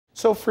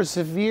So for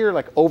severe,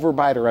 like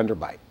overbite or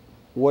underbite,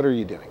 what are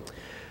you doing?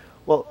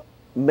 Well,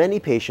 many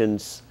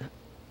patients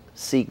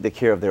seek the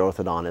care of their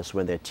orthodontist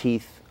when their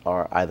teeth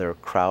are either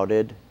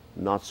crowded,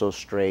 not so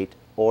straight,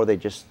 or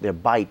their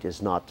bite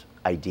is not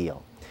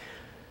ideal.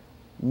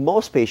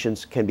 Most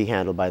patients can be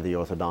handled by the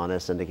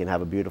orthodontist and they can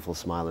have a beautiful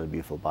smile and a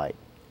beautiful bite.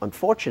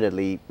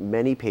 Unfortunately,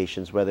 many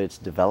patients, whether it's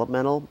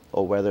developmental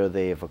or whether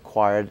they have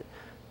acquired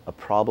a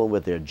problem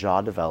with their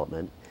jaw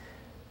development,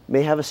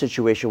 may have a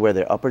situation where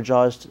their upper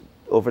jaw is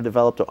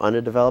overdeveloped or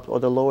underdeveloped, or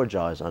the lower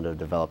jaw is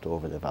underdeveloped or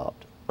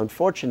overdeveloped.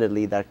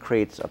 Unfortunately, that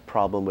creates a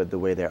problem with the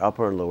way their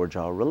upper and lower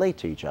jaw relate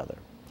to each other,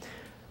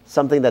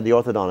 something that the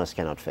orthodontist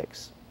cannot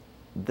fix.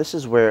 This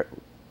is where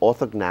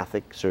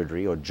orthognathic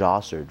surgery or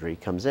jaw surgery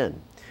comes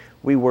in.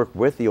 We work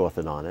with the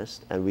orthodontist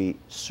and we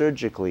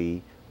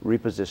surgically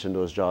reposition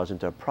those jaws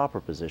into a proper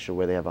position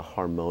where they have a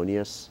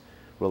harmonious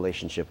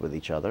relationship with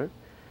each other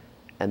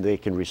and they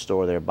can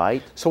restore their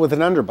bite. So with an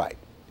underbite,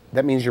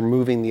 that means you're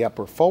moving the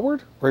upper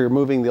forward or you're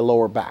moving the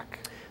lower back?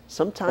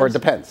 Sometimes, or it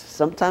depends?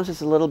 Sometimes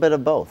it's a little bit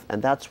of both,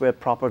 and that's where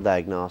proper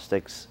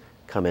diagnostics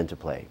come into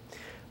play.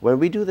 When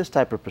we do this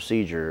type of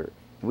procedure,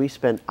 we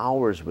spend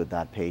hours with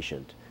that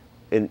patient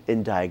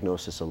in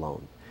diagnosis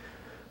alone.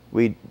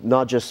 We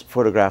not just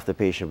photograph the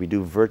patient, we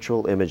do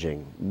virtual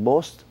imaging.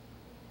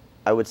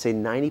 I would say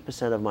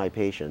 90% of my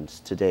patients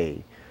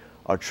today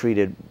are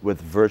treated with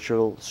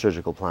virtual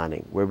surgical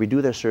planning, where we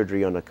do their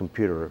surgery on a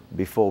computer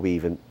before we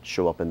even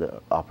show up in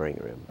the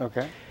operating room.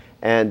 Okay.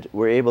 And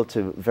we're able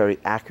to very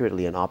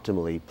accurately and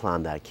optimally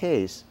plan that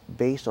case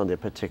based on their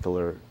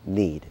particular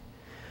need.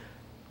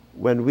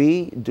 When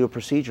we do a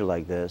procedure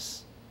like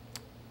this,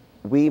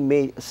 we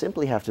may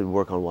simply have to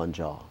work on one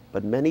jaw,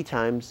 but many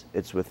times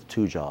it's with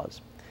two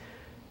jaws.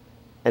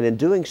 And in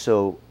doing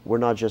so, we're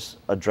not just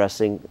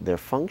addressing their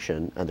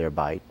function and their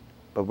bite,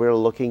 but we're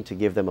looking to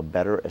give them a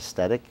better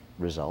aesthetic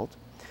result,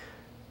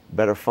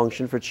 better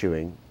function for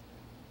chewing,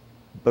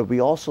 but we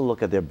also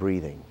look at their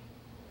breathing.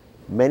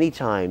 Many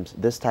times,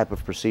 this type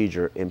of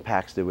procedure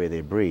impacts the way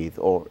they breathe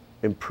or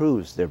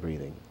improves their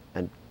breathing.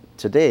 And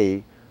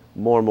today,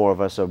 more and more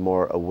of us are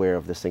more aware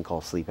of this thing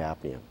called sleep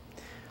apnea.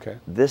 Okay.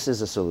 This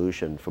is a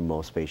solution for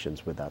most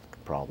patients with that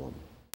problem.